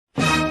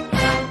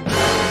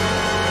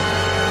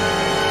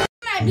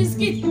my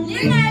biscuit.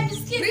 Bring my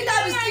biscuit. Bring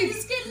that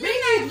biscuit. Bring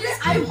my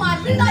biscuit. Are you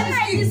mad? Bring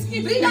that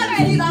biscuit. Bring that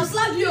biscuit. I'll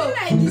slap you. Bring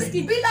my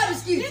biscuit. Bring that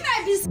biscuit. Bring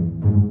my biscuit.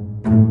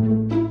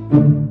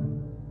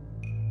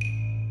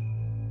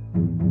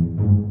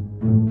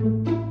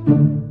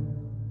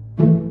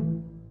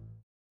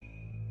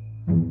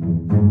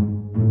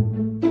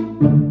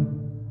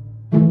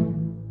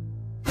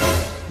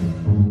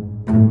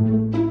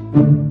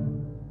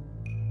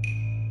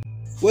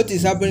 What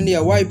is happening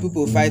here? Why are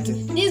people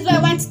fighting? This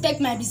boy wants to take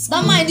my biscuit.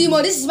 Don't mind him,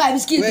 this is my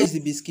biscuit. Where is the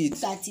biscuit?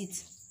 Look at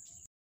it.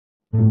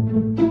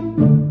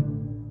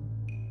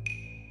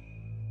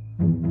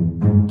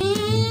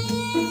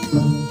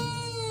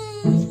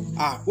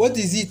 Ah, what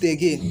is it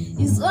again?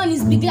 His own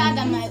is bigger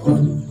than my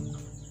own.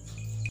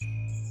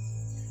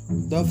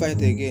 Don't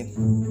fight again.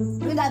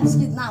 Bring that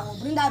biscuit now.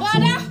 Bring that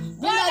biscuit.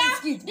 Bring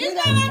that biscuit. This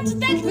boy wants to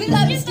take bring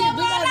that biscuit.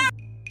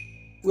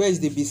 Where is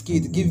the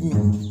biscuit? Give me.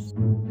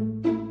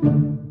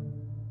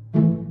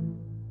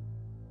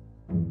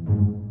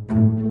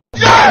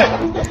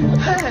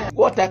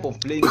 What type of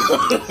place?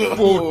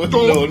 Oh,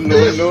 no,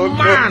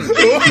 man.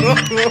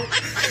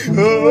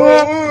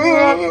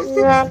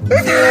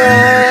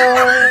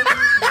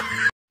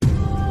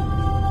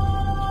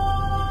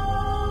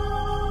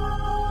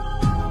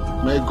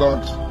 May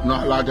God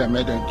not allow them,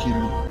 may them kill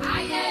you.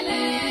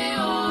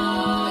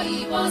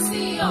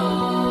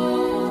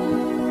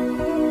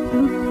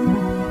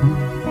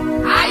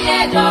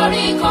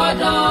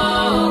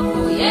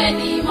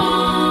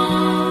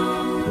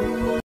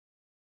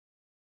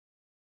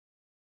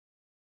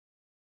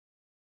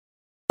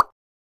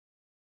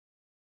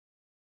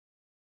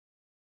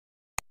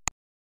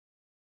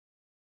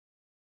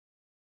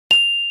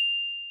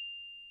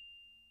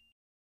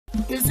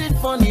 Is it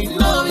funny?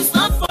 No, it's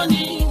not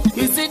funny.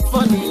 Is it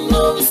funny?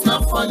 No, it's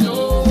not funny.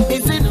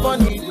 Is it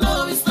funny?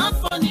 No, it's not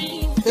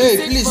funny.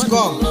 Hey, please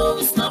come. No,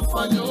 it's not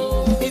funny.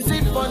 Is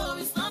it funny? No,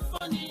 it's not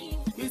funny.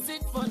 Is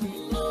it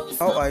funny? No, it's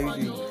How are you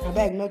doing? I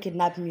beg, no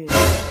kidnap me.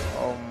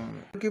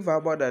 Looking for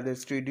about at the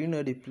street. Do you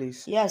know the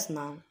place? Yes,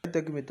 now.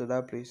 Take me to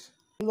that place.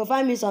 You go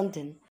find me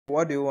something.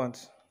 What do you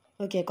want?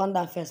 Okay, come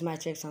down first.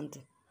 Might check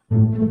something.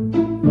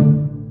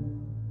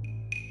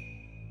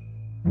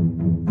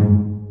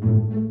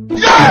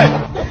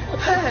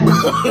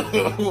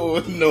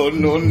 Oh, no.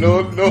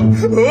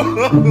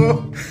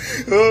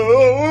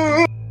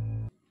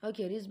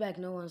 Okay, this bag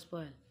no one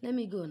spoil. Let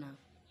me go now.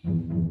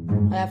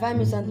 I find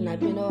me something I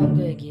pay no one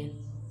go again.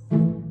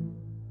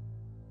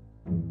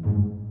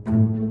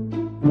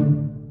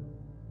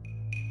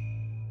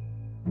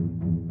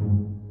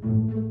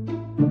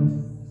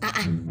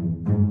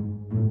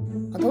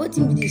 Okay, what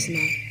thing be this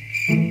now?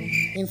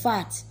 In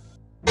fact,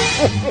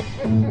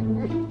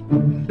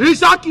 He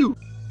shock you.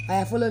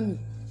 follow me.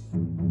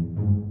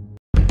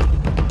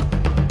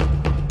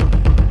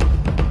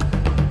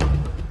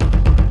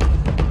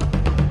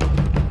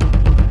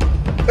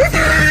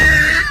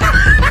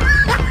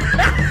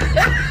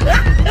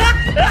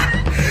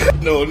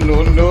 No.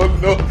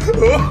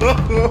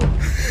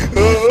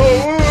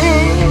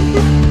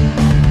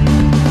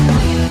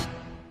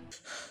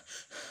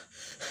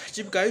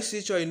 Chip, can you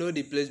see sure you know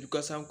the place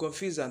because I'm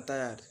confused and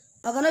tired?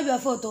 I cannot be a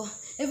photo.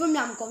 Even me,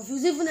 I'm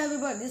confused. Even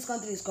everybody in this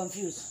country is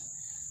confused.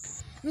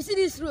 You see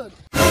this road?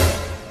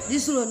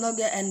 This road not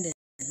get ended.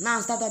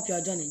 Now start up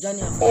your journey.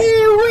 Journey of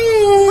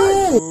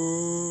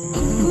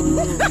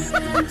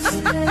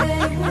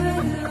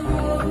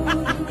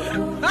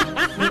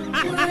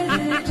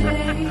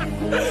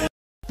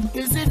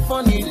Is it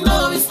funny?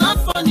 No, it's not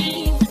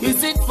funny.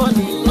 Is it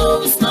funny?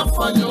 No, it's not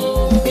funny.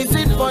 Is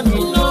it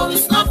funny? No,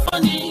 it's not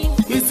funny.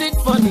 Is it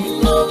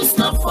funny? No, it's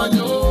not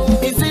funny.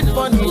 Is it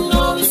funny?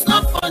 No, it's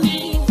not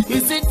funny.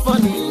 Is it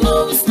funny?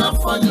 No, it's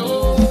not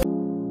funny.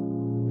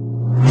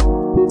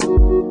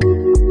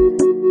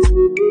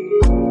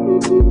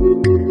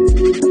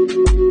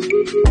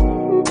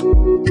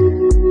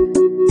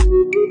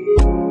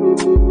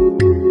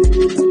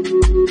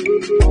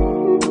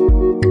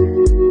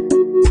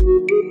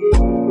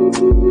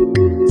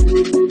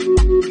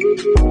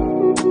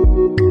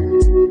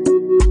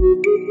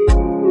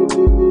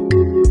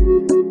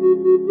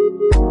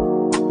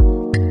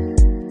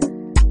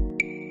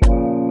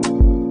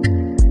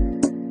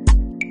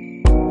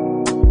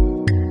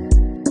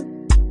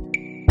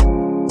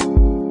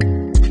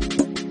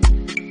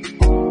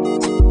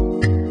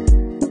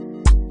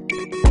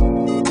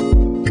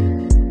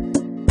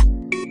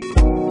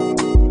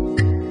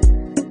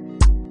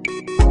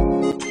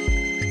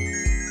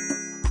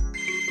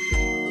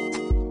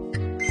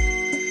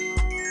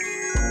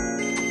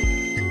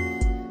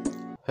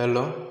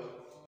 Hello?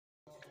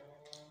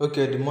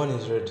 Okay, the money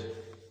is ready.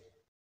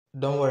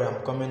 Don't worry,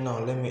 I'm coming now.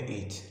 Let me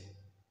eat.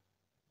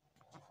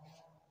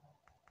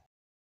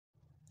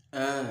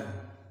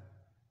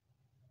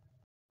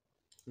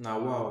 Now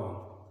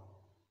wow.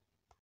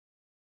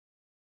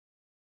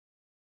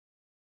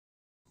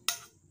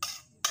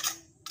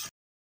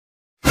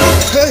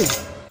 Hey!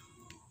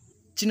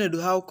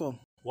 Chinedu, how come?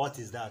 What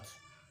is that?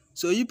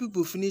 So you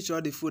people finish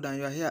all the food and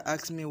you are here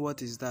asking me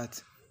what is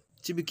that?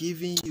 Chibiki,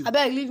 even you. I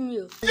beg, leave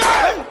me.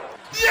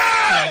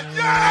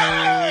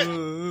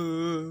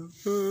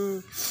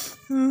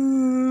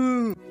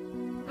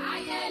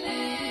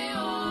 Ayẹlẹ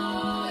o,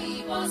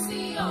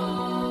 ìbọ̀sí o.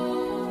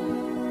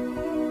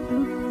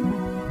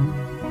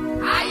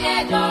 Ayé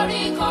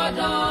dorí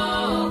kodò.